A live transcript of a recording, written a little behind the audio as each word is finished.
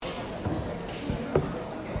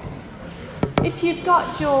If you've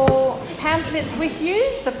got your pamphlets with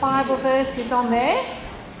you, the Bible verse is on there.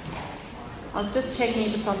 I was just checking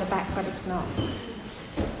if it's on the back, but it's not.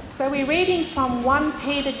 So we're reading from 1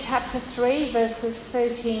 Peter chapter 3, verses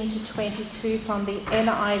 13 to 22 from the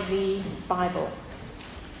NIV Bible.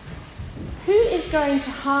 Who is going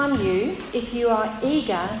to harm you if you are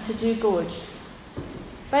eager to do good?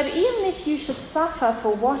 But even if you should suffer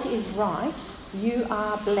for what is right, you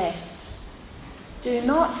are blessed. Do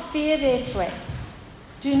not fear their threats.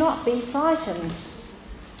 Do not be frightened.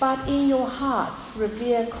 But in your hearts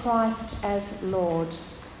revere Christ as Lord.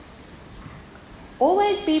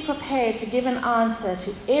 Always be prepared to give an answer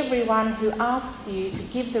to everyone who asks you to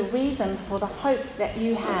give the reason for the hope that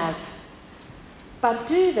you have. But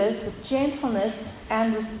do this with gentleness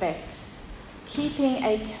and respect, keeping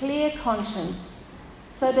a clear conscience,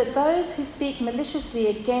 so that those who speak maliciously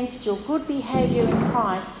against your good behaviour in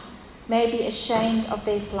Christ may be ashamed of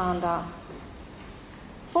their slander.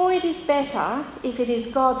 For it is better, if it is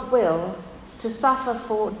God's will, to suffer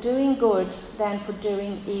for doing good than for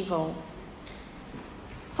doing evil.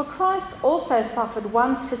 For Christ also suffered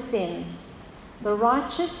once for sins, the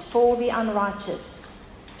righteous for the unrighteous,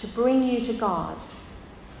 to bring you to God.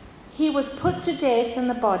 He was put to death in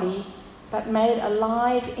the body, but made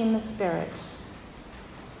alive in the spirit.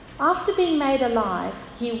 After being made alive,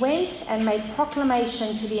 he went and made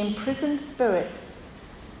proclamation to the imprisoned spirits,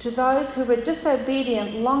 to those who were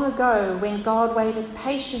disobedient long ago when God waited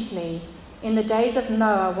patiently in the days of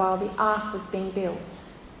Noah while the ark was being built.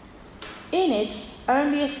 In it,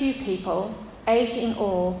 only a few people, 8 in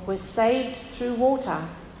all, were saved through water.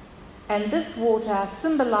 And this water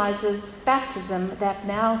symbolises baptism that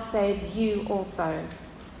now saves you also.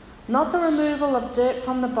 Not the removal of dirt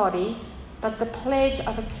from the body, but the pledge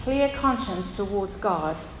of a clear conscience towards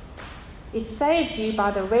God. It saves you by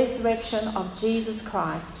the resurrection of Jesus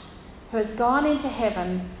Christ, who has gone into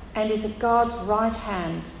heaven and is at God's right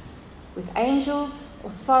hand, with angels,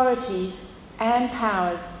 authorities, and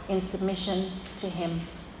powers in submission to him.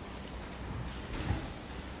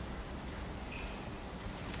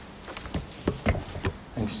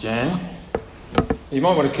 Thanks, Jan. You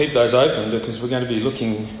might want to keep those open because we're going to be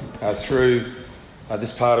looking through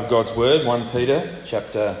this part of God's Word, 1 Peter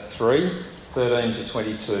chapter 3, 13 to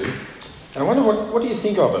 22. And I wonder, what do you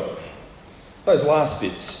think of it? Those last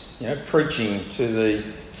bits, preaching to the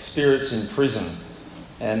spirits in prison,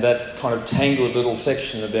 and that kind of tangled little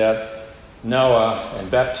section about Noah and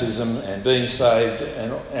baptism and being saved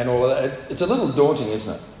and all of that. It's a little daunting,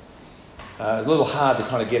 isn't it? A little hard to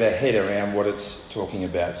kind of get our head around what it's talking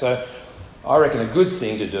about. So I reckon a good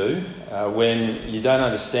thing to do when you don't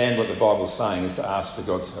understand what the Bible's saying is to ask for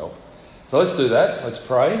God's help. So let's do that. Let's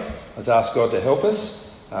pray. Let's ask God to help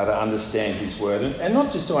us to understand his word. And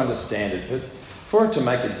not just to understand it, but for it to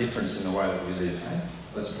make a difference in the way that we live. Hey?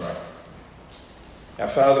 Let's pray. Our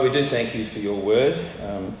Father, we do thank you for your word.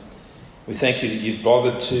 We thank you that you've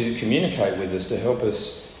bothered to communicate with us, to help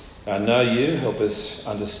us know you, help us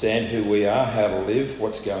understand who we are, how to live,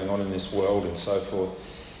 what's going on in this world and so forth.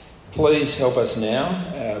 Please help us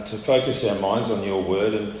now to focus our minds on your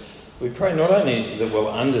word, and we pray not only that we'll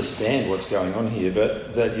understand what's going on here,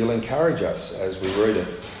 but that you'll encourage us as we read it.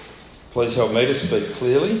 Please help me to speak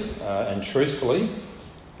clearly and truthfully,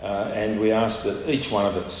 and we ask that each one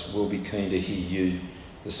of us will be keen to hear you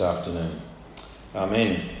this afternoon.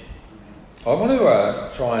 Amen. I want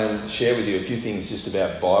to try and share with you a few things just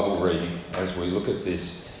about Bible reading as we look at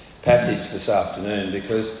this passage this afternoon,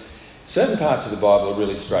 because certain parts of the Bible are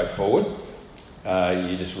really straightforward.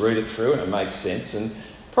 You just read it through and it makes sense, and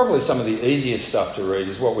probably some of the easiest stuff to read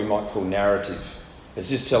is what we might call narrative. It's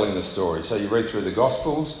just telling the story. So you read through the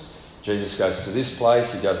Gospels, Jesus goes to this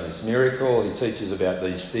place, he does this miracle, he teaches about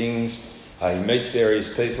these things, he meets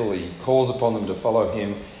various people, he calls upon them to follow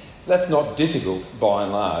him. That's not difficult, by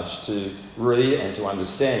and large, to read and to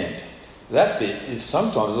understand. That bit is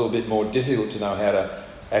sometimes a little bit more difficult to know how to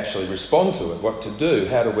actually respond to it, what to do.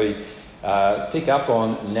 How do we pick up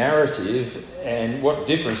on narrative, and what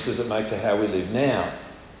difference does it make to how we live now?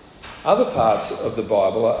 Other parts of the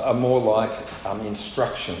Bible are more like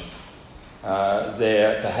instruction.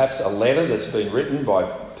 They're perhaps a letter that's been written by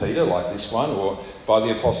Peter, like this one, or by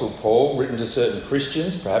the Apostle Paul, written to certain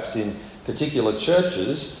Christians, perhaps in particular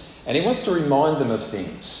churches, and he wants to remind them of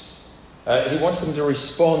things. He wants them to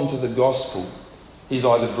respond to the gospel. He's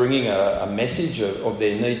either bringing a message of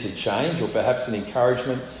their need to change, or perhaps an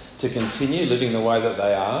encouragement to continue living the way that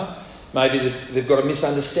they are. Maybe they've got a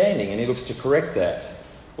misunderstanding and he looks to correct that.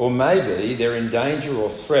 Or maybe they're in danger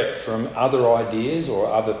or threat from other ideas or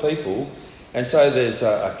other people, and so there's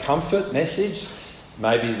a comfort message.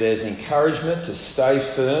 Maybe there's encouragement to stay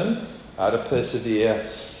firm to persevere.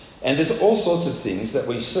 And there's all sorts of things that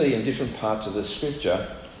we see in different parts of the scripture.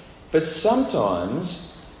 But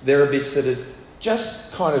sometimes there are bits that are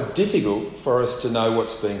just kind of difficult for us to know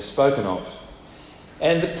what's being spoken of.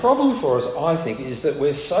 And the problem for us, I think, is that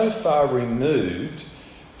we're so far removed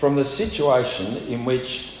from the situation in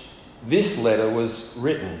which this letter was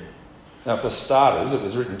written. Now, for starters, it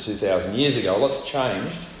was written 2,000 years ago. Lots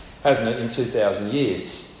changed, hasn't it, in 2,000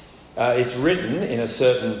 years. It's written in a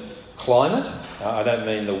certain climate. I don't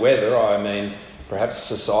mean the weather, I mean perhaps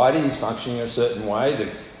society is functioning in a certain way.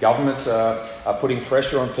 The governments are putting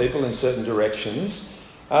pressure on people in certain directions.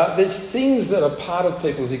 There's things that are part of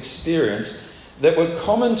people's experience that were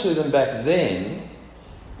common to them back then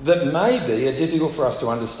that maybe are difficult for us to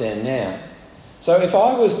understand now. So if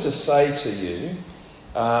I was to say to you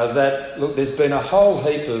that, look, there's been a whole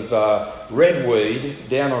heap of red weed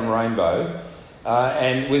down on Rainbow,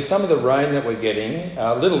 and with some of the rain that we're getting,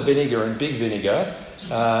 Little Vinegar and Big Vinegar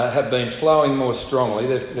have been flowing more strongly.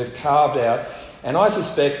 They've carved out. And I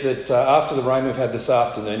suspect that after the rain we've had this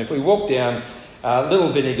afternoon, if we walk down, Little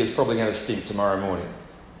Vinegar is probably going to stink tomorrow morning.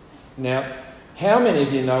 Now, how many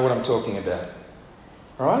of you know what I'm talking about?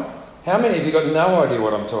 All right? How many of you got no idea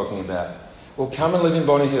what I'm talking about? Well, come and live in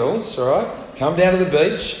Bonny Hills, all right? Come down to the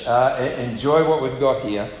beach, enjoy what we've got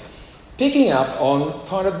here. Picking up on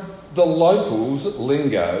kind of the locals'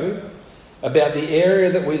 lingo about the area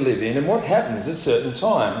that we live in and what happens at certain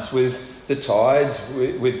times with the tides,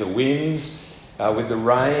 with the winds, with the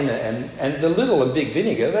rain, and the Little and Big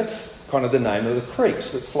Vinegar, that's kind of the name of the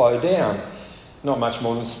creeks that flow down. Not much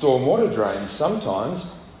more than stormwater drains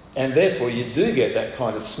sometimes, and therefore you do get that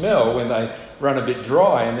kind of smell when they run a bit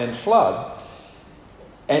dry and then flood.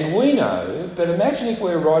 And we know, but imagine if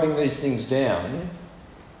we're writing these things down,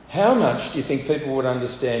 how much do you think people would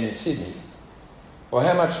understand in Sydney? Or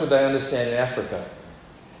how much would they understand in Africa?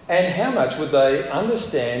 And how much would they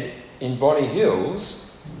understand in Bonny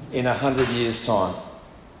Hills in 100 years' time?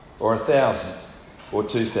 Or 1,000? Or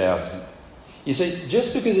 2,000? You see,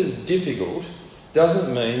 just because it's difficult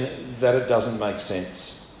doesn't mean that it doesn't make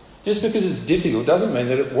sense. Just because it's difficult doesn't mean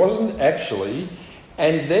that it wasn't actually,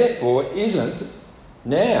 and therefore isn't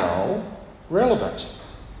now relevant.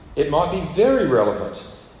 It might be very relevant,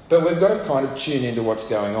 but we've got to kind of tune into what's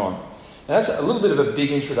going on. Now, that's a little bit of a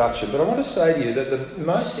big introduction, but I want to say to you that the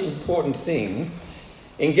most important thing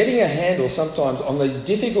in getting a handle sometimes on these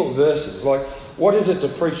difficult verses, like what is it to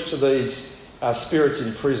preach to these spirits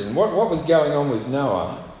in prison? What was going on with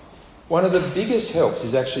Noah? One of the biggest helps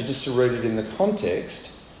is actually just to read it in the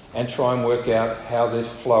context and try and work out how the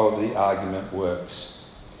flow of the argument works.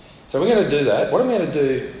 So we're going to do that. What I'm going to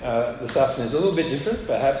do this afternoon is a little bit different,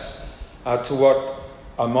 perhaps, to what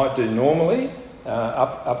I might do normally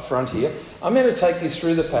up front here. I'm going to take you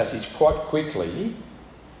through the passage quite quickly,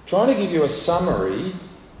 trying to give you a summary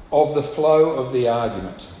of the flow of the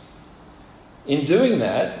argument. In doing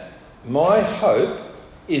that, my hope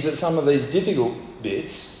is that some of these difficult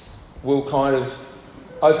bits will kind of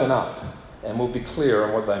open up and we'll be clear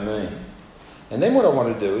on what they mean. And then what I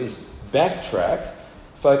want to do is backtrack,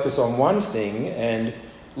 focus on one thing and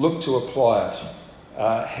look to apply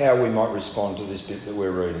it, how we might respond to this bit that we're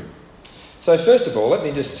reading. So first of all, let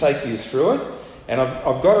me just take you through it. And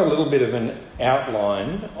I've got a little bit of an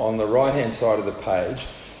outline on the right-hand side of the page,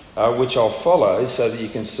 which I'll follow so that you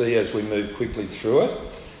can see as we move quickly through it.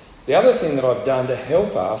 The other thing that I've done to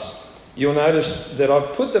help us, you'll notice that I've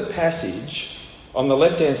put the passage on the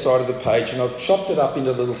left-hand side of the page and I've chopped it up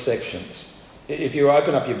into little sections. If you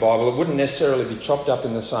open up your Bible, it wouldn't necessarily be chopped up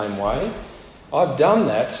in the same way. I've done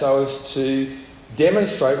that so as to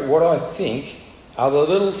demonstrate what I think are the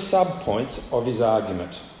little sub-points of his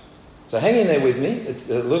argument. So hang in there with me. It's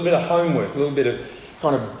a little bit of homework, a little bit of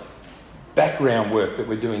kind of background work that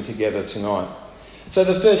we're doing together tonight. So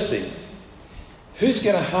the first thing, who's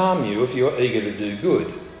going to harm you if you're eager to do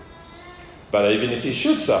good? But even if you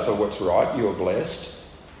should suffer what's right, you are blessed.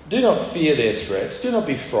 Do not fear their threats, do not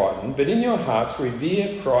be frightened, but in your hearts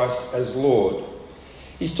revere Christ as Lord.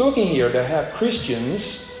 He's talking here about how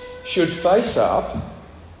Christians should face up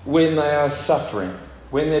when they are suffering,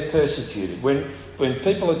 when they're persecuted, when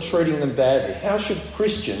people are treating them badly. How should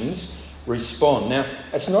Christians respond? Now,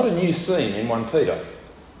 it's not a new theme in 1 Peter.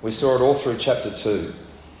 We saw it all through chapter 2.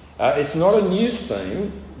 It's not a new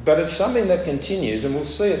theme, but it's something that continues, and we'll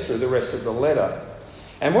see it through the rest of the letter.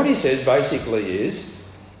 And what he says basically is,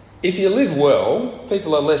 if you live well,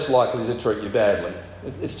 people are less likely to treat you badly.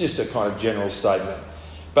 It's just a kind of general statement.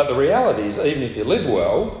 But the reality is, even if you live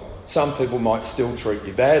well, some people might still treat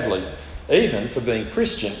you badly, even for being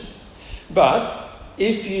Christian. But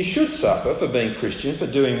if you should suffer for being Christian, for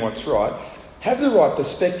doing what's right, Have the right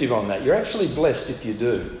perspective on that. You're actually blessed if you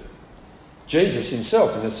do. Jesus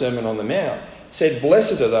himself in the Sermon on the Mount said,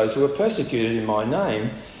 "Blessed are those who are persecuted in my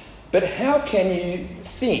name." But how can you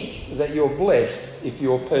think that you're blessed if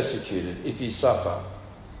you're persecuted, if you suffer?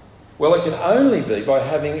 Well, it can only be by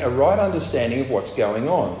having a right understanding of what's going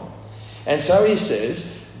on. And so he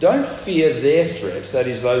says, don't fear their threats, that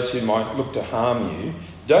is, those who might look to harm you.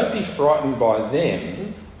 Don't be frightened by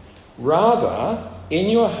them. Rather, in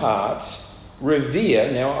your hearts,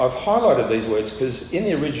 revere. Now, I've highlighted these words because in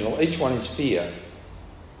the original, each one is fear,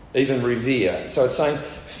 even revere. So it's saying,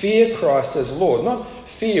 fear Christ as Lord. Not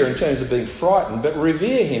fear in terms of being frightened, but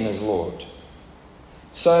revere him as Lord.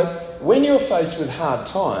 So when you're faced with hard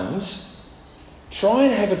times, try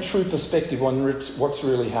and have a true perspective on what's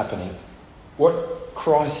really happening, what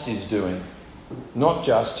Christ is doing, not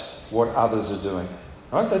just what others are doing.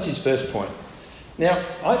 Right? That's his first point. Now,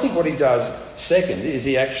 I think what he does second is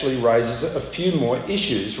he actually raises a few more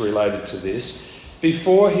issues related to this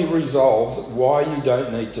before he resolves why you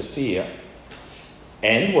don't need to fear.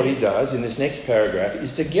 And what he does in this next paragraph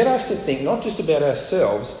is to get us to think not just about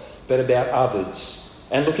ourselves, but about others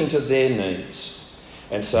and looking to their needs.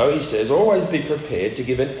 And so he says, always be prepared to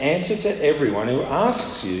give an answer to everyone who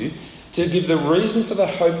asks you to give the reason for the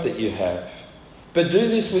hope that you have. But do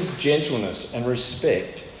this with gentleness and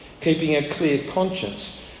respect, keeping a clear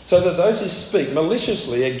conscience, so that those who speak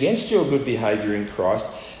maliciously against your good behaviour in Christ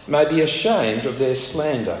may be ashamed of their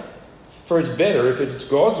slander. For it's better if it's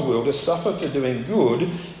God's will to suffer for doing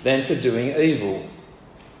good than for doing evil.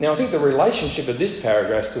 Now, I think the relationship of this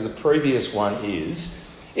paragraph to the previous one is,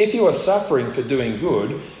 if you are suffering for doing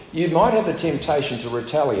good, you might have the temptation to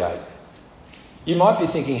retaliate. You might be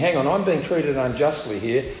thinking, hang on, I'm being treated unjustly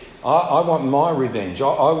here. I want my revenge.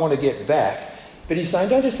 I want to get back. But he's saying,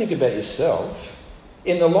 don't just think about yourself.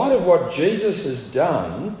 In the light of what Jesus has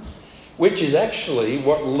done, which is actually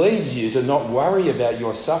what leads you to not worry about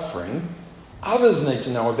your suffering, others need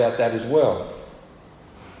to know about that as well.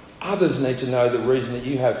 Others need to know the reason that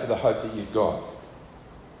you have for the hope that you've got.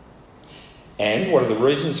 And what are the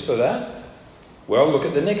reasons for that? Well, look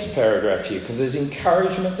at the next paragraph here, because there's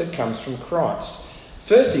encouragement that comes from Christ.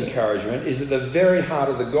 First encouragement is at the very heart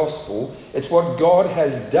of the gospel. It's what God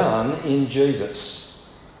has done in Jesus.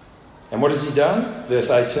 And what has he done? Verse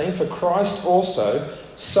 18, for Christ also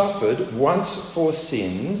suffered once for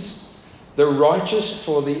sins, the righteous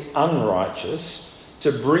for the unrighteous,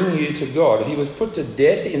 to bring you to God. He was put to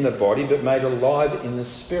death in the body, but made alive in the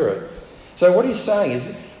spirit. So what he's saying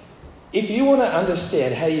is, if you want to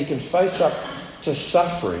understand how you can face up to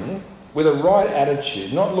suffering with a right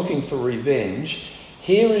attitude, not looking for revenge,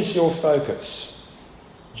 here is your focus.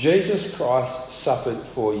 Jesus Christ suffered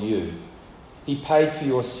for you. He paid for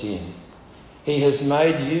your sin. He has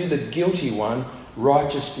made you, the guilty one,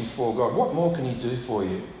 righteous before God. What more can he do for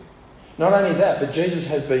you? Not only that, but Jesus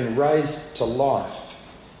has been raised to life,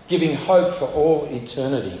 giving hope for all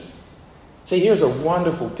eternity. See, here's a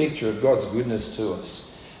wonderful picture of God's goodness to us.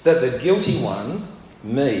 That the guilty one,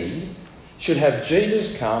 me, should have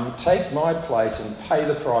Jesus come, take my place and pay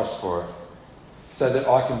the price for it so that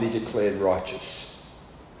I can be declared righteous.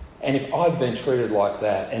 And if I've been treated like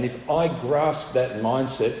that, and if I grasp that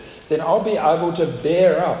mindset, then I'll be able to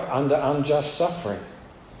bear up under unjust suffering.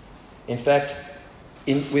 In fact,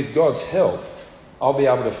 with God's help, I'll be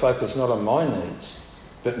able to focus not on my needs,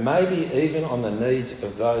 but maybe even on the needs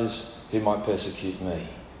of those who might persecute me.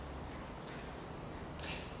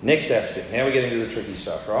 Next aspect. Now we're getting to the tricky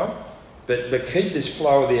stuff, right? But keep this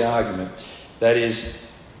flow of the argument. That is,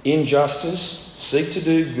 injustice, seek to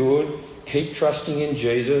do good, keep trusting in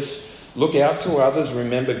Jesus, look out to others.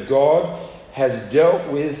 Remember, God has dealt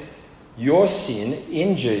with your sin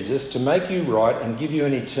in Jesus to make you right and give you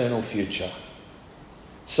an eternal future.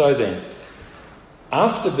 So then,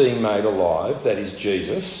 after being made alive, that is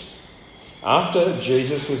Jesus, after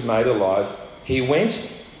Jesus was made alive, he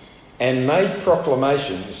went and made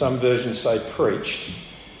proclamation, some versions say preached,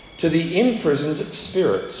 to the imprisoned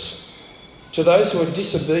spirits, to those who were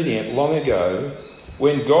disobedient long ago,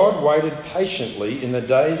 when God waited patiently in the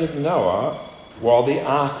days of Noah while the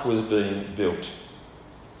ark was being built.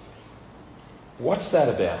 What's that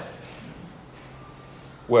about?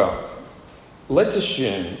 Well, let's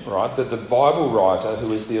assume, right, that the Bible writer,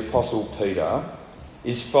 who is the Apostle Peter,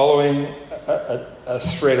 is following a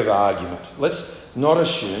thread of argument. Let's not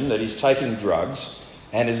assume that he's taking drugs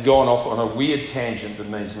and has gone off on a weird tangent that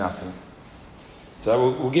means nothing.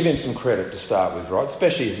 So we'll give him some credit to start with, right?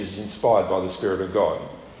 Especially as he's inspired by the Spirit of God.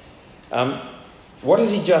 What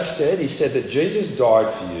has he just said? He said that Jesus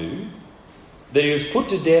died for you, that he was put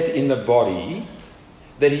to death in the body,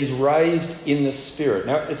 that he's raised in the Spirit.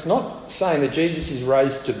 Now, it's not saying that Jesus is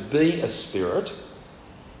raised to be a spirit,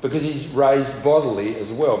 because he's raised bodily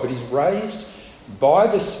as well, but he's raised by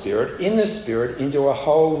the Spirit, in the Spirit, into a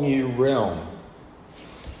whole new realm.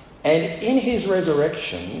 And in his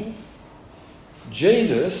resurrection,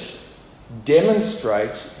 Jesus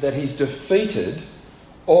demonstrates that he's defeated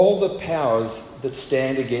all the powers that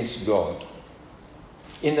stand against God.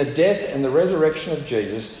 In the death and the resurrection of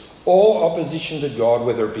Jesus, all opposition to God,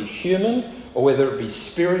 whether it be human or whether it be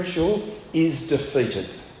spiritual, is defeated.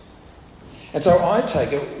 And so I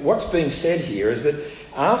take it, what's being said here is that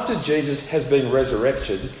after Jesus has been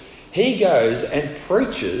resurrected, he goes and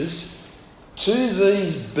preaches to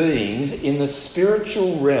these beings in the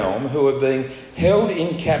spiritual realm who are being held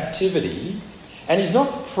in captivity. And he's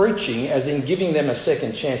not preaching as in giving them a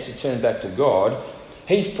second chance to turn back to God.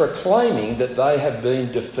 He's proclaiming that they have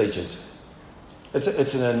been defeated.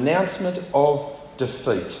 It's an announcement of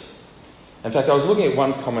defeat. In fact, I was looking at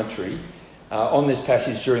one commentary on this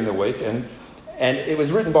passage during the week, and it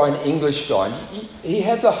was written by an English guy. He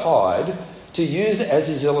had the hide to use as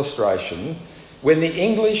his illustration when the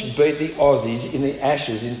English beat the Aussies in the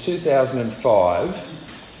Ashes in 2005,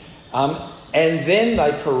 and then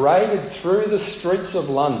they paraded through the streets of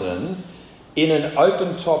London in an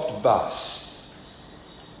open-topped bus,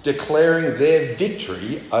 declaring their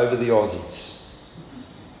victory over the Aussies.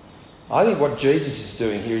 I think what Jesus is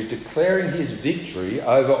doing here is declaring his victory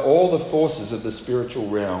over all the forces of the spiritual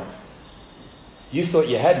realm. You thought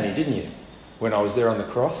you had me, didn't you, when I was there on the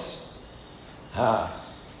cross?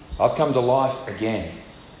 I've come to life again.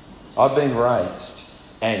 I've been raised,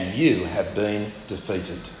 and you have been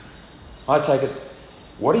defeated. I take it,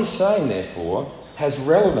 what he's saying, therefore, has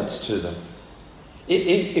relevance to them.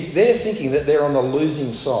 If they're thinking that they're on the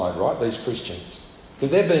losing side, right, these Christians,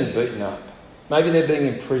 because they're being beaten up, maybe they're being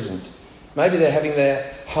imprisoned, maybe they're having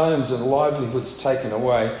their homes and livelihoods taken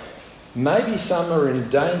away, maybe some are in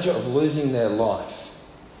danger of losing their life.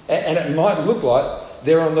 And it might look like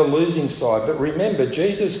they're on the losing side, but remember,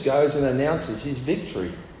 Jesus goes and announces his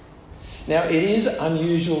victory. Now, it is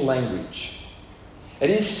unusual language. It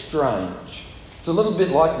is strange. It's a little bit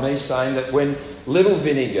like me saying that when little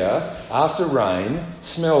vinegar after rain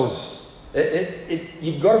smells,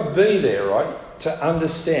 you've got to be there, right, to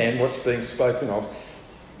understand what's being spoken of.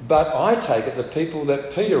 But I take it the people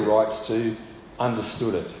that Peter writes to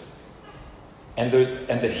understood it. And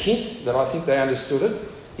the hint that I think they understood it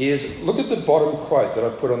is, look at the bottom quote that I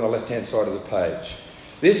put on the left-hand side of the page.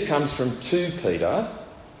 This comes from 2 Peter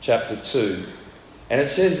chapter 2. And it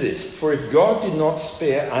says this: "For if God did not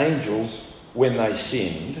spare angels when they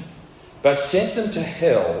sinned, but sent them to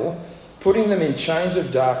hell, putting them in chains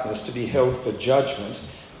of darkness to be held for judgment,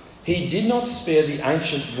 he did not spare the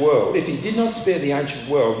ancient world. If he did not spare the ancient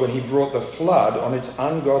world when he brought the flood on its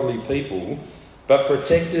ungodly people, but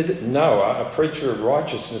protected Noah, a preacher of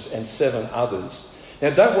righteousness, and 7 others."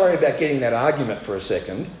 Now, don't worry about getting that argument for a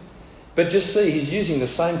second, but just see he's using the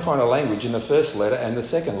same kind of language in the first letter and the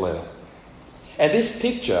second letter. And this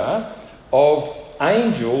picture of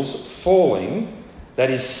angels falling, that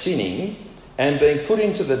is sinning, and being put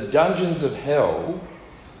into the dungeons of hell,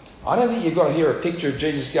 I don't think you've got to hear a picture of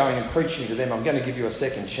Jesus going and preaching to them, "I'm going to give you a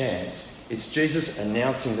second chance." It's Jesus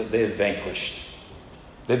announcing that they're vanquished.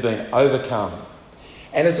 They've been overcome.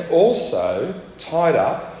 And it's also tied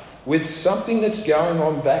up with something that's going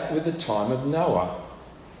on back with the time of Noah.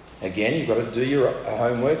 Again, you've got to do your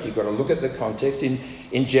homework. You've got to look at the context.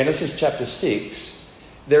 In Genesis chapter 6,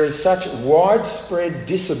 there is such widespread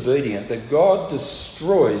disobedience that God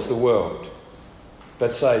destroys the world,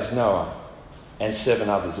 but saves Noah and 7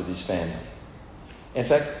 others of his family. In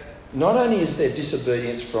fact, not only is there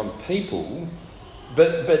disobedience from people,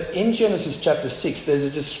 but in Genesis chapter 6, there's a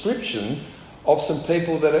description of some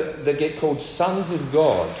people that get called sons of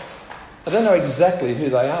God. I don't know exactly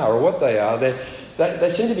who they are or what they are. They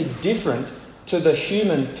seem to be different to the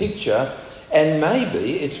human picture, and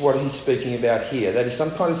maybe it's what he's speaking about here. That is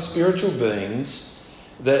some kind of spiritual beings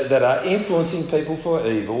that are influencing people for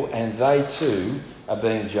evil, and they too are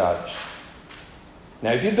being judged.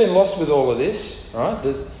 Now, if you've been lost with all of this, right,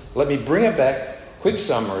 let me bring it back. Quick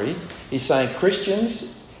summary. He's saying,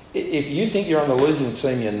 Christians, if you think you're on the losing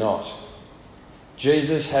team, you're not.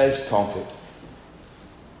 Jesus has conquered.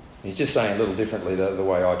 He's just saying a little differently the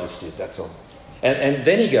way I just did, that's all. And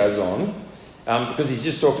then he goes on, because he's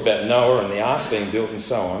just talked about Noah and the ark being built and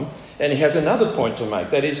so on, and he has another point to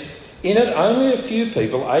make. That is, in it only a few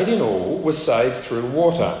people, 8 in all, were saved through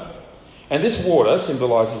water. And this water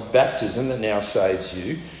symbolises baptism that now saves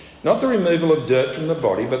you, not the removal of dirt from the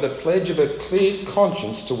body, but the pledge of a clear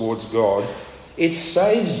conscience towards God. It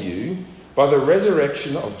saves you by the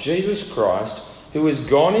resurrection of Jesus Christ, who is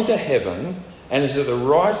gone into heaven and is at the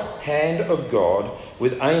right hand of God,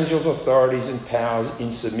 with angels, authorities and powers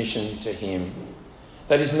in submission to him.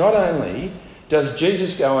 That is, not only does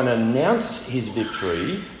Jesus go and announce his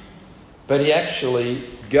victory, but he actually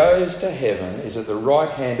goes to heaven, is at the right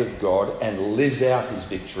hand of God and lives out his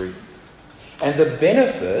victory. And the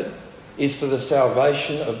benefit is for the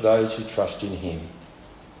salvation of those who trust in him.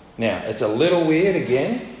 Now, it's a little weird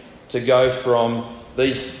again to go from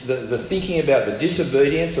the thinking about the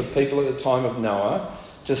disobedience of people at the time of Noah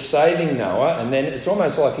to saving Noah, and then it's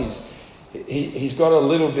almost like he's got a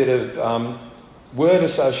little bit of word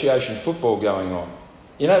association football going on.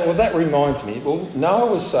 You know, well, that reminds me, well,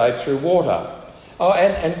 Noah was saved through water. Oh,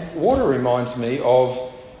 and water reminds me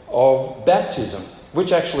of baptism,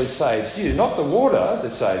 which actually saves you. Not the water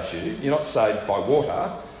that saves you. You're not saved by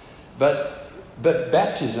water. But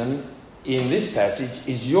baptism in this passage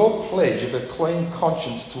is your pledge of a clean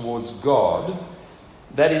conscience towards God.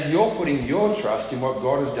 That is, you're putting your trust in what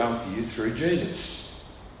God has done for you through Jesus.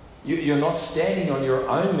 You're not standing on your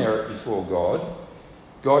own merit before God.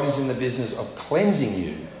 God is in the business of cleansing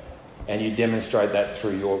you, and you demonstrate that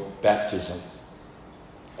through your baptism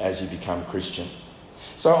as you become Christian.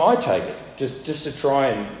 So I take it, just to try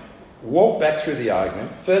and walk back through the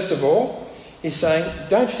argument. First of all, he's saying,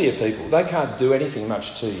 don't fear people. They can't do anything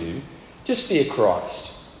much to you. Just fear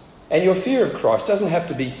Christ. And your fear of Christ doesn't have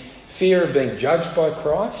to be fear of being judged by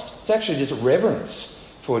Christ. It's actually just reverence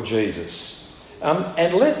for Jesus.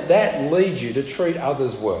 And let that lead you to treat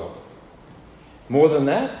others well. More than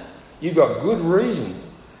that, you've got good reason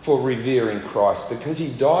for revering Christ, because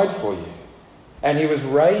he died for you and he was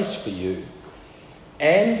raised for you.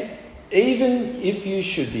 And even if you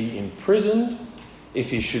should be imprisoned,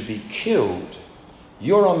 if you should be killed,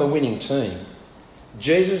 you're on the winning team.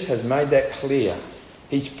 Jesus has made that clear.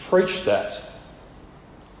 He's preached that.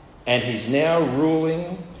 And he's now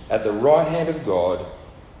ruling at the right hand of God,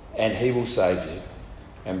 and he will save you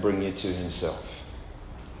and bring you to himself.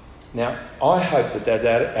 Now, I hope that that's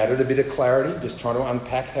added a bit of clarity, just trying to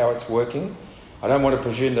unpack how it's working. I don't want to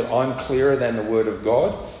presume that I'm clearer than the Word of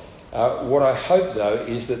God. What I hope, though,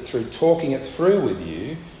 is that through talking it through with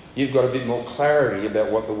you, you've got a bit more clarity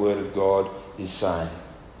about what the Word of God is saying.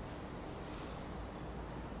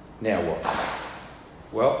 Now what?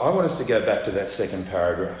 Well, I want us to go back to that second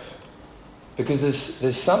paragraph, because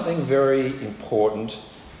there's something very important,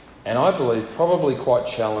 and I believe probably quite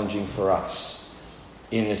challenging for us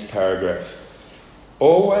in this paragraph.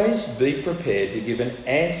 Always be prepared to give an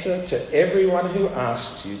answer to everyone who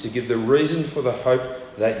asks you to give the reason for the hope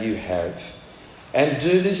that you have. And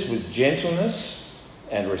do this with gentleness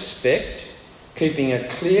and respect, keeping a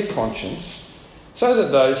clear conscience, so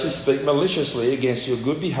that those who speak maliciously against your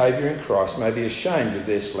good behaviour in Christ may be ashamed of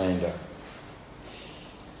their slander.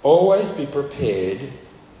 Always be prepared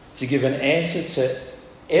to give an answer to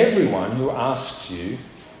everyone who asks you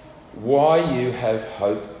why you have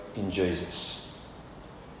hope in Jesus.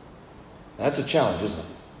 Now, that's a challenge, isn't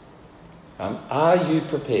it? Are you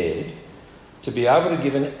prepared to be able to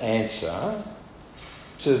give an answer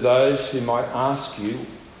to those who might ask you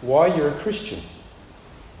why you're a Christian,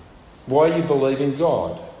 why you believe in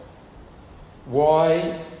God,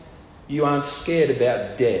 why you aren't scared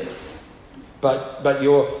about death, but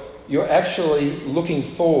you're actually looking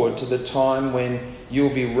forward to the time when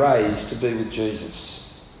you'll be raised to be with Jesus?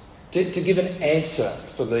 To give an answer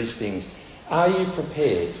for these things. Are you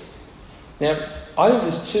prepared? Now, I think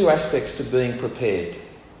there's two aspects to being prepared.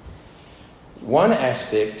 One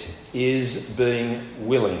aspect is being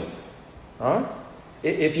willing, right?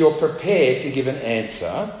 If you're prepared to give an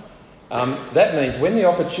answer, that means when the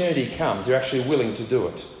opportunity comes, you're actually willing to do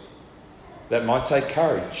it. That might take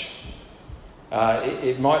courage.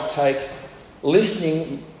 It might take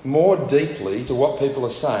listening more deeply to what people are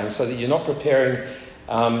saying, so that you're not preparing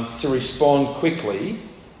to respond quickly,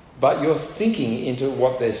 but you're thinking into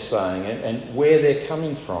what they're saying and where they're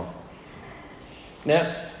coming from.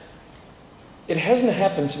 Now, it hasn't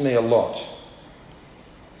happened to me a lot,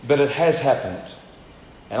 but it has happened.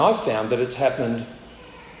 And I've found that it's happened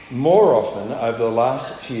more often over the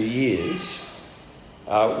last few years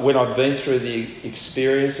when I've been through the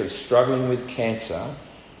experience of struggling with cancer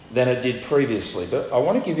than it did previously. But I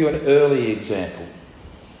want to give you an early example.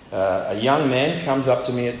 A young man comes up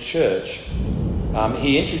to me at church.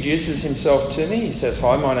 He introduces himself to me. He says,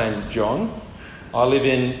 "Hi, my name's John. I live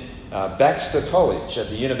in Baxter College at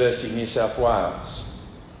the University of New South Wales."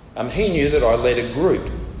 He knew that I led a group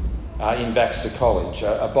in Baxter College,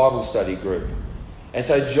 a Bible study group. And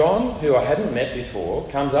so John, who I hadn't met before,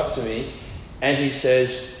 comes up to me and he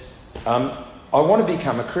says, "I want to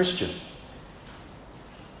become a Christian."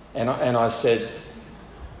 And I said,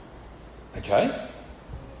 okay,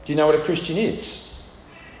 do you know what a Christian is?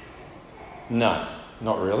 No,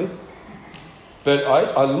 not really. But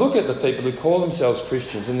I look at the people who call themselves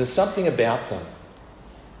Christians, and there's something about them,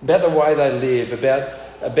 about the way they live,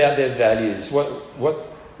 about their values,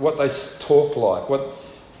 what they talk like, what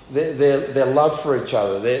their love for each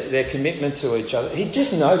other, their commitment to each other. He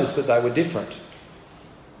just noticed that they were different.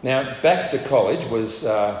 Now, Baxter College was,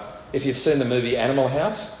 if you've seen the movie Animal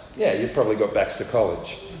House, yeah, you've probably got Baxter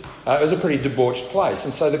College. It was a pretty debauched place.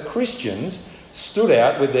 And so the Christians stood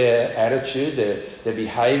out with their attitude, their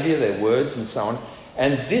behaviour, their words and so on.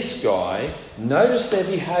 And this guy noticed their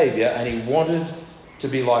behaviour and he wanted to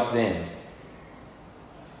be like them.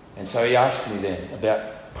 And so he asked me then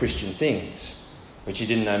about Christian things, which he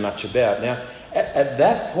didn't know much about. Now, at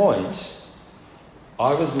that point,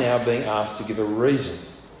 I was now being asked to give a reason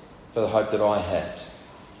for the hope that I had.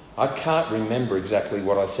 I can't remember exactly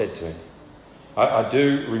what I said to him. I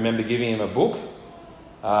do remember giving him a book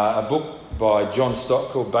by John Stott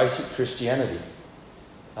called Basic Christianity.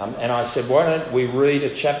 And I said, why don't we read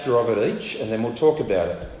a chapter of it each and then we'll talk about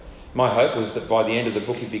it. My hope was that by the end of the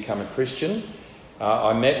book he'd become a Christian.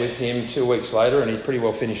 I met with him 2 weeks later and he'd pretty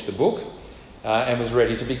well finished the book and was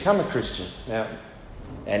ready to become a Christian. Now,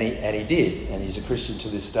 and he did, and he's a Christian to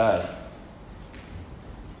this day.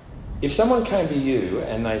 If someone came to you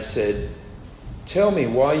and they said, tell me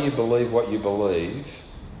why you believe what you believe,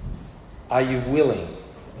 are you willing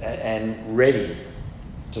and ready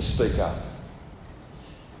to speak up?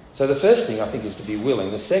 So the first thing I think is to be willing.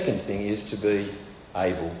 The second thing is to be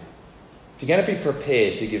able. If you're going to be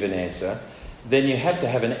prepared to give an answer, then you have to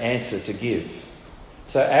have an answer to give.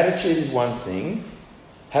 So attitude is one thing.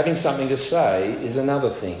 Having something to say is another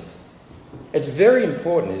thing. It's very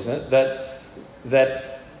important, isn't it,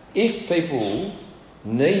 that if people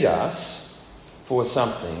need us for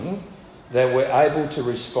something, that we're able to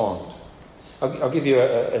respond. I'll give you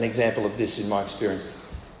an example of this in my experience.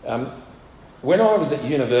 When I was at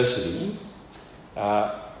university,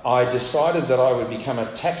 I decided that I would become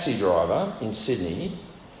a taxi driver in Sydney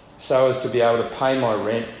so as to be able to pay my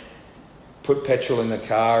rent, put petrol in the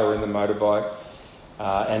car or in the motorbike,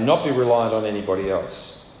 and not be reliant on anybody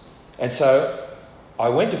else. And so I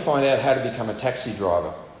went to find out how to become a taxi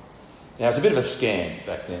driver. Now, it's a bit of a scam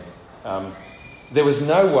back then. There was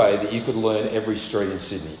no way that you could learn every street in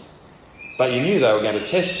Sydney. But you knew they were going to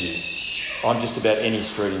test you on just about any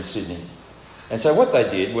street in Sydney. And so what they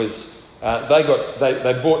did was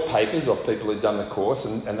they bought papers off people who'd done the course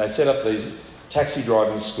and they set up these taxi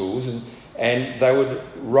driving schools and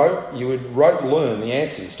you would rote learn the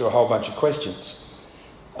answers to a whole bunch of questions.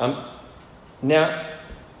 Now,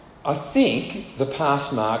 I think the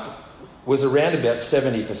pass mark was around about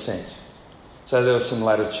 70%. So there was some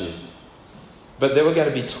latitude. But there were going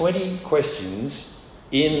to be 20 questions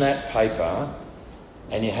in that paper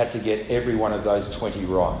and you had to get every one of those 20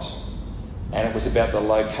 right. And it was about the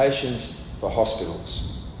locations for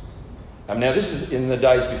hospitals. Now this is in the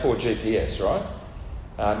days before GPS, right?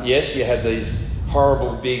 Yes, you had these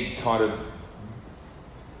horrible big kind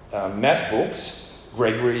of map books,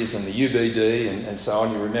 Gregory's and the UBD and so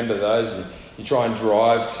on. You remember those and you try and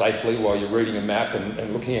drive safely while you're reading a map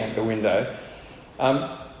and looking out the window.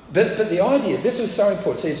 But the idea, this is so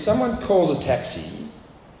important. See, if someone calls a taxi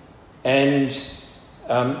and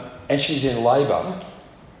she's in labour,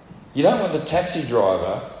 you don't want the taxi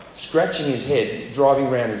driver scratching his head, driving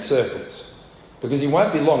around in circles. Because he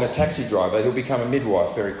won't be long a taxi driver, he'll become a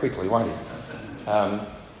midwife very quickly, won't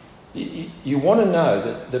he? You want to know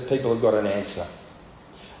that people have got an answer.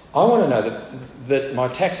 I want to know that my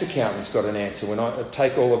tax accountant's got an answer when I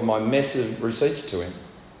take all of my mess of receipts to him.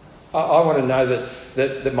 I want to know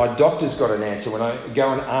that my doctor's got an answer when I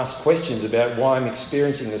go and ask questions about why I'm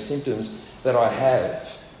experiencing the symptoms that I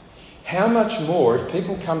have. How much more, if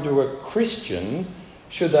people come to a Christian,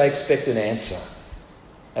 should they expect an answer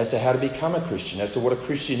as to how to become a Christian, as to what a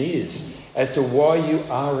Christian is, as to why you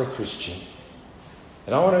are a Christian?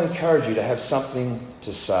 And I want to encourage you to have something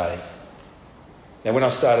to say. Now, when I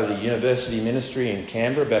started a university ministry in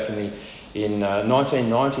Canberra back in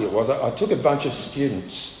 1990 it was, I took a bunch of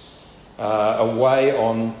students away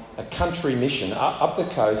on a country mission up the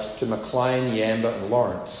coast to Maclean, Yamba and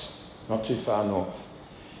Lawrence, not too far north.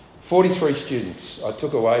 43 students I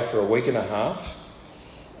took away for a week and a half,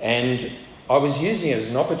 and I was using it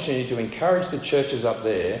as an opportunity to encourage the churches up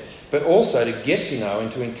there, but also to get to know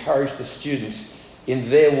and to encourage the students in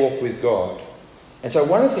their walk with God. And so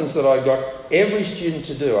one of the things that I got every student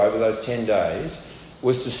to do over those 10 days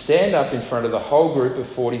was to stand up in front of the whole group of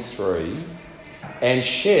 43 and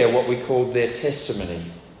share what we called their testimony.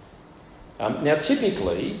 Now,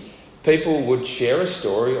 typically, people would share a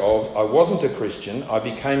story of, I wasn't a Christian, I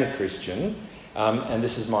became a Christian, and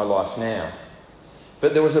this is my life now.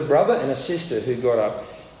 But there was a brother and a sister who got up,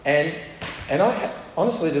 and I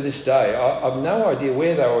honestly, to this day, I've no idea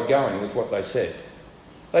where they were going with what they said.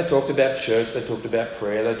 They talked about church, they talked about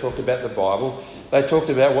prayer, they talked about the Bible, they talked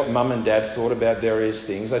about what mum and dad thought about various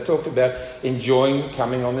things, they talked about enjoying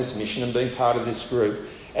coming on this mission and being part of this group.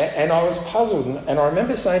 And I was puzzled, and I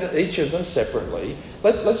remember saying to each of them separately,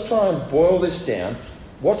 let's try and boil this down.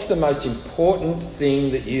 What's the most important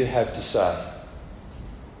thing that you have to say?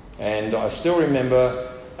 And I still remember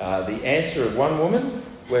the answer of one woman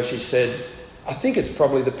where she said, I think it's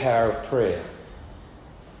probably the power of prayer.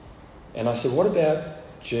 And I said, what about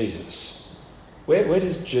Jesus? Where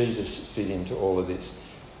does Jesus fit into all of this?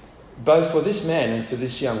 Both for this man and for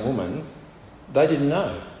this young woman, they didn't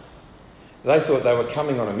know. They thought they were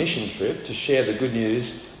coming on a mission trip to share the good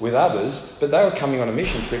news with others, but they were coming on a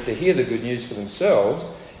mission trip to hear the good news for themselves,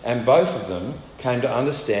 and both of them came to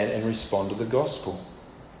understand and respond to the gospel.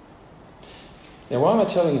 Now, why am I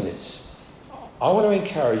telling you this? I want to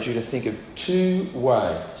encourage you to think of 2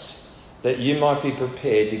 ways that you might be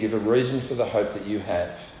prepared to give a reason for the hope that you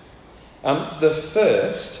have. The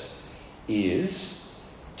first is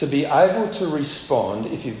to be able to respond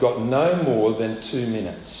if you've got no more than 2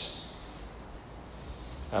 minutes.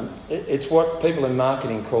 It's what people in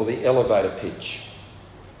marketing call the elevator pitch.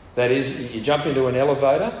 That is, you jump into an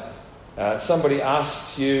elevator, somebody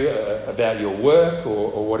asks you about your work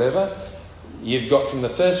or whatever. You've got from the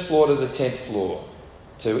 1st floor to the 10th floor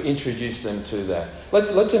to introduce them to that.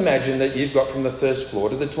 Let's imagine that you've got from the 1st floor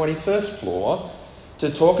to the 21st floor to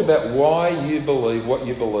talk about why you believe what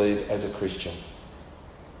you believe as a Christian.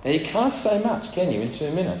 Now, you can't say much, can you, in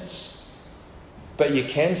 2 minutes? But you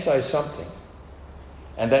can say something.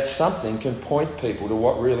 And that something can point people to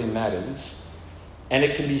what really matters. And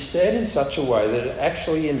it can be said in such a way that it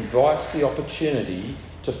actually invites the opportunity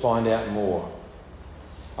to find out more.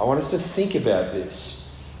 I want us to think about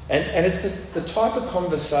this. And it's the type of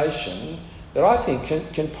conversation that I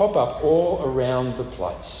think can pop up all around the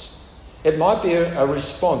place. It might be a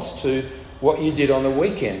response to what you did on the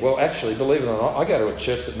weekend. Well, actually, believe it or not, I go to a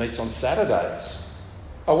church that meets on Saturdays.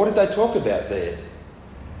 Oh, what did they talk about there?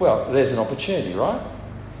 Well, there's an opportunity, right?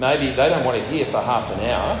 Maybe they don't want to hear for half an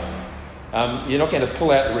hour. You're not going to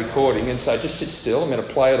pull out the recording and say, just sit still, I'm going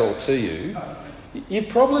to play it all to you. You've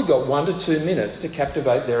probably got 1 to 2 minutes to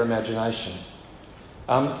captivate their imagination.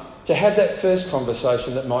 To have that first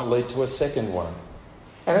conversation that might lead to a second one.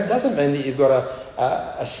 And it doesn't mean that you've got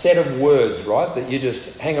a set of words, right, that you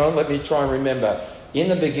just, hang on, let me try and remember. In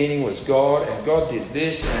the beginning was God, and God did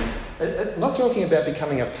this. And I'm not talking about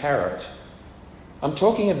becoming a parrot. I'm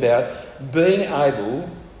talking about being able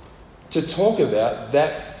to talk about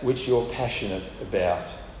that which you're passionate about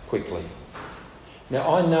quickly.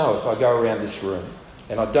 Now, I know if I go around this room,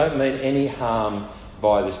 and I don't mean any harm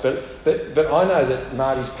by this, but I know that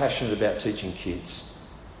Marty's passionate about teaching kids,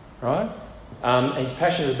 right? And he's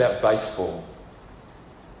passionate about baseball.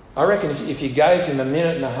 I reckon if you gave him a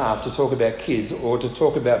minute and a half to talk about kids or to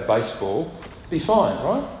talk about baseball, be fine,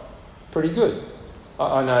 right? Pretty good.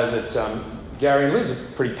 I know that Gary and Liz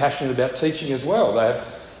are pretty passionate about teaching as well. They have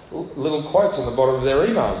little quotes on the bottom of their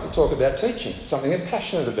emails that talk about teaching, something they're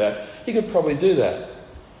passionate about. You could probably do that.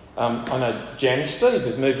 I know Jan and Steve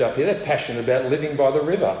have moved up here. They're passionate about living by the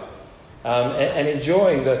river and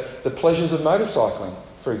enjoying the pleasures of motorcycling,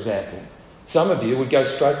 for example. Some of you would go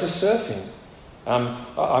straight to surfing.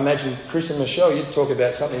 I imagine Chris and Michelle, you'd talk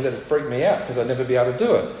about something that would freak me out because I'd never be able to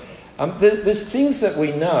do it. There's things that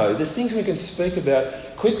we know. There's things we can speak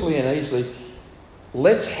about quickly and easily.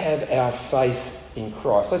 Let's have our faith in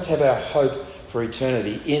Christ. Let's have our hope for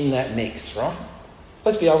eternity in that mix, right?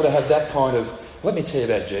 Let's be able to have that kind of, let me tell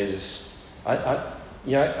you about Jesus.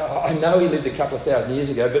 I know he lived a couple of thousand years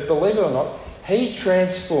ago, but believe it or not, he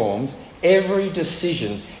transforms every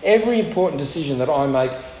decision, every important decision that I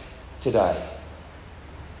make today.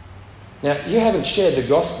 Now, you haven't shared the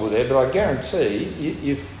gospel there, but I guarantee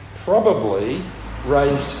you've probably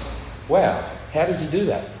raised, wow, how does he do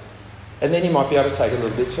that? And then you might be able to take it a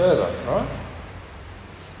little bit further, right?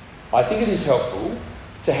 I think it is helpful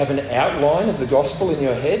to have an outline of the gospel in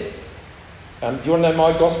your head. Do you want to know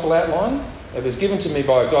my gospel outline? It was given to me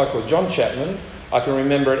by a guy called John Chapman. I can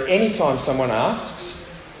remember it any time someone asks.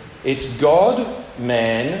 It's God,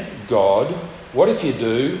 man, God. What if you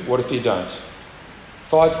do? What if you don't?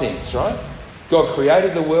 5 things, right? God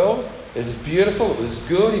created the world. It was beautiful. It was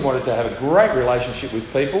good. He wanted to have a great relationship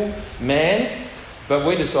with people. Man. But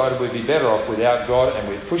we decided we'd be better off without God, and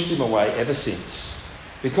we've pushed him away ever since.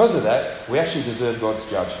 Because of that, we actually deserve God's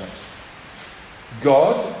judgment.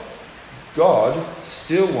 God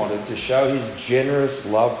still wanted to show his generous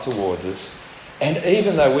love towards us. And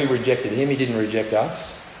even though we rejected him, he didn't reject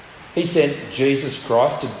us. He sent Jesus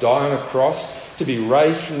Christ to die on a cross, to be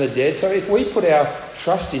raised from the dead. So if we put our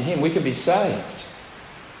trust in him, we can be saved.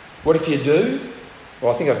 What if you do?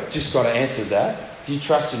 Well, I think I've just got to answer that. If you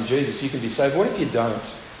trust in Jesus, you can be saved. What if you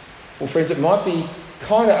don't? Well, friends, it might be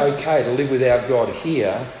kind of okay to live without God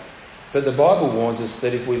here, but the Bible warns us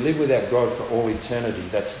that if we live without God for all eternity,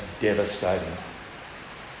 that's devastating.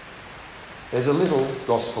 There's a little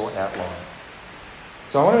gospel outline.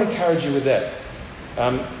 So I want to encourage you with that.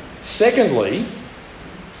 Secondly,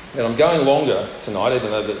 and I'm going longer tonight,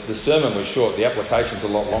 even though the sermon was short, the application's a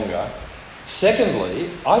lot longer. Secondly,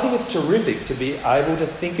 I think it's terrific to be able to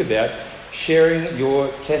think about sharing your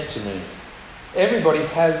testimony. Everybody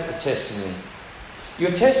has a testimony.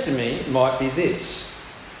 Your testimony might be this.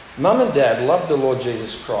 Mum and Dad loved the Lord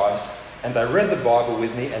Jesus Christ, and they read the Bible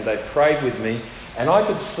with me and they prayed with me, and I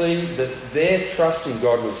could see that their trust in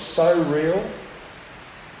God was so real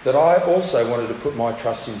that I also wanted to put my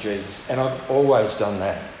trust in Jesus, and I've always done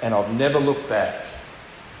that, and I've never looked back.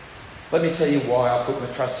 Let me tell you why I put my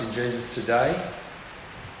trust in Jesus today.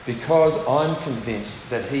 Because I'm convinced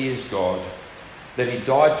that he is God, that he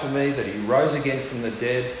died for me, that he rose again from the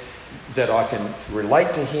dead, that I can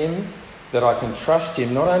relate to him, that I can trust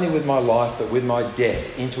him not only with my life but with my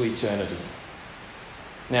death into eternity.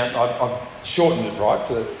 Now, I've shortened it, right,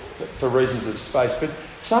 for reasons of space, but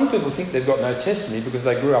some people think they've got no testimony because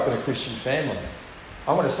they grew up in a Christian family.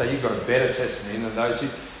 I want to say you've got a better testimony than those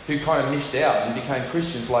who kind of missed out and became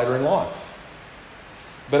Christians later in life.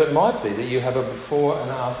 But it might be that you have a before and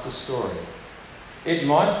after story. It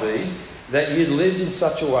might be that you lived in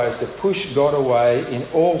such a way as to push God away in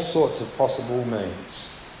all sorts of possible means.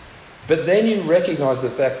 But then you recognise the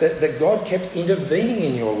fact that God kept intervening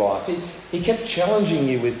in your life. He kept challenging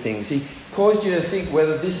you with things. He caused you to think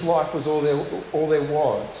whether this life was all there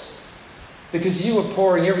was. Because you were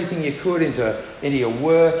pouring everything you could into your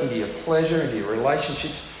work, into your pleasure, into your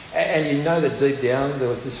relationships. And you know that deep down there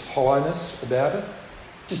was this hollowness about it.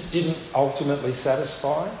 Just didn't ultimately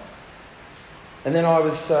satisfy. And then I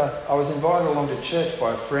was invited along to church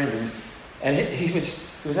by a friend, and he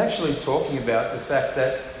was actually talking about the fact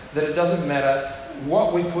that it doesn't matter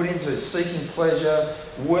what we put into seeking pleasure,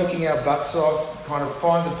 working our butts off, kind of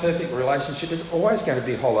find the perfect relationship. It's always going to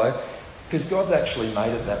be hollow because God's actually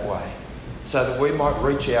made it that way so that we might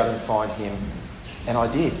reach out and find him. And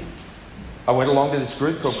I did. I went along to this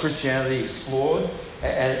group called Christianity Explored,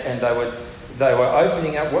 and they were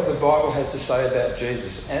opening up what the Bible has to say about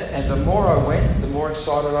Jesus. And the more I went, the more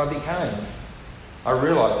excited I became. I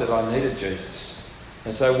realised that I needed Jesus.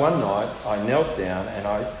 And so one night I knelt down and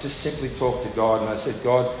I just simply talked to God and I said,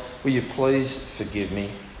 God, will you please forgive me?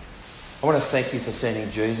 I want to thank you for sending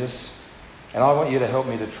Jesus, and I want you to help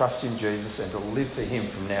me to trust in Jesus and to live for him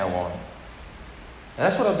from now on. And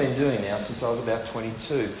that's what I've been doing now since I was about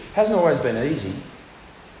 22. It hasn't always been easy.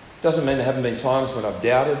 Doesn't mean there haven't been times when I've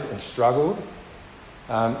doubted and struggled.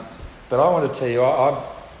 But I want to tell you,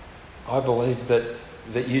 I believe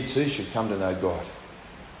that you too should come to know God.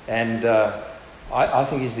 And I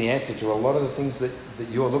think he's the answer to a lot of the things that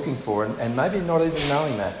you're looking for, and maybe not even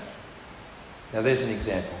knowing that. Now there's an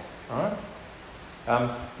example, all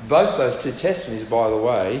right? Both those two testimonies, by the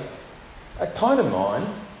way, are kind of mine.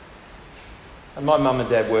 And my mum and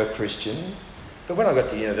dad were Christian, but when I got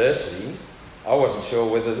to university, I wasn't sure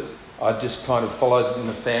whether I just kind of followed in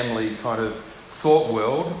the family kind of thought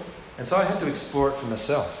world, and so I had to explore it for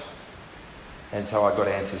myself. And so I got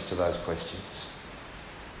answers to those questions.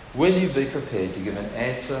 Will you be prepared to give an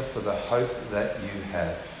answer for the hope that you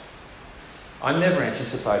have? I never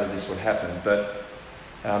anticipated this would happen, but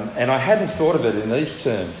and I hadn't thought of it in these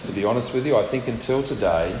terms, to be honest with you. I think until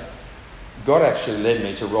today, God actually led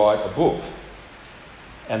me to write a book.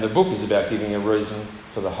 And the book is about giving a reason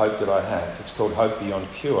for the hope that I have. It's called Hope Beyond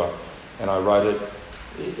Cure, and I wrote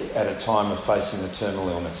it at a time of facing a terminal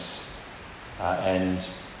illness. And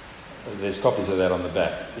there's copies of that on the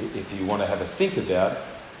back if you want to have a think about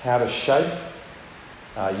how to shape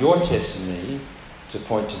your testimony to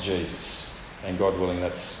point to Jesus. And God willing,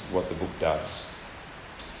 that's what the book does.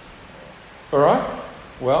 All right,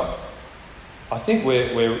 well, I think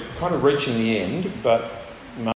we're kind of reaching the end, but